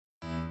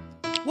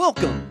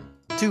Welcome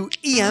to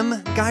EM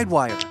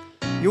Guidewire,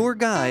 your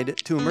guide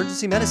to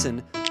emergency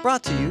medicine,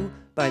 brought to you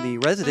by the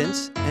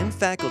residents and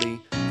faculty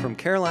from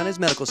Carolinas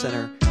Medical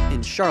Center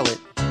in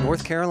Charlotte,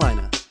 North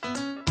Carolina.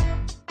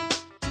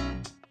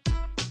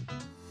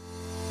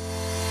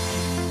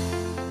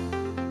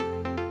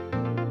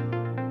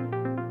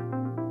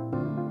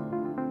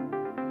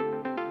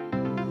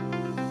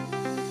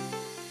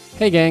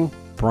 Hey gang,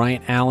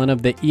 Bryant Allen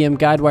of the EM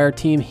Guidewire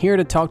team here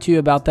to talk to you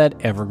about that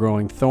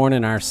ever-growing thorn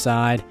in our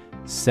side,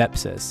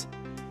 sepsis.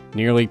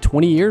 Nearly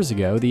 20 years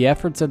ago, the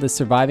efforts of the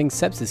Surviving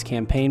Sepsis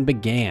campaign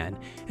began,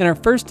 and our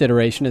first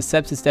iteration of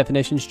sepsis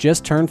definitions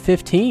just turned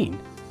 15.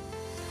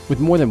 With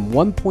more than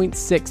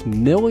 1.6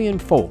 million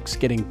folks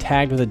getting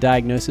tagged with a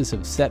diagnosis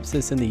of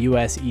sepsis in the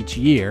US each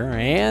year,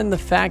 and the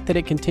fact that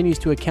it continues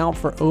to account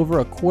for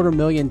over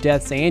 250,000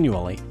 deaths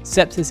annually,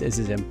 sepsis is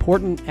as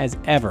important as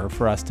ever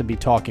for us to be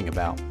talking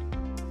about.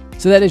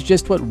 So that is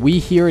just what we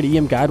here at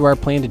EM Guidewire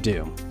plan to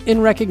do. In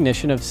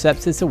recognition of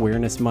Sepsis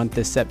Awareness Month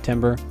this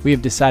September, we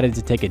have decided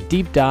to take a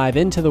deep dive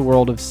into the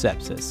world of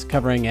sepsis,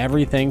 covering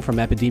everything from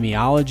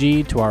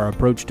epidemiology to our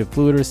approach to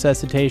fluid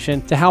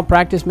resuscitation to how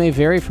practice may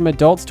vary from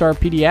adults to our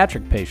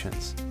pediatric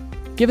patients.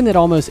 Given that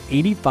almost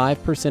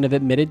 85% of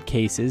admitted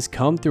cases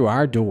come through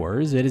our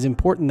doors, it is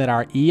important that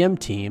our EM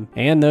team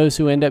and those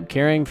who end up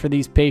caring for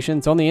these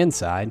patients on the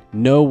inside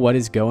know what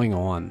is going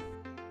on.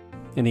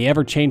 In the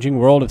ever-changing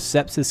world of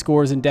sepsis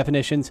scores and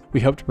definitions, we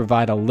hope to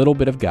provide a little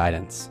bit of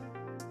guidance.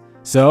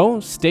 So,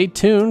 stay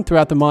tuned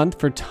throughout the month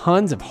for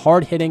tons of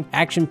hard-hitting,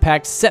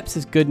 action-packed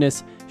sepsis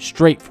goodness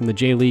straight from the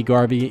J. Lee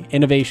Garvey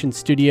Innovation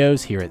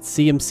Studios here at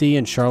CMC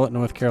in Charlotte,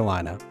 North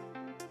Carolina.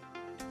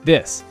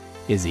 This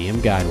is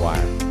EM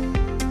Guidewire.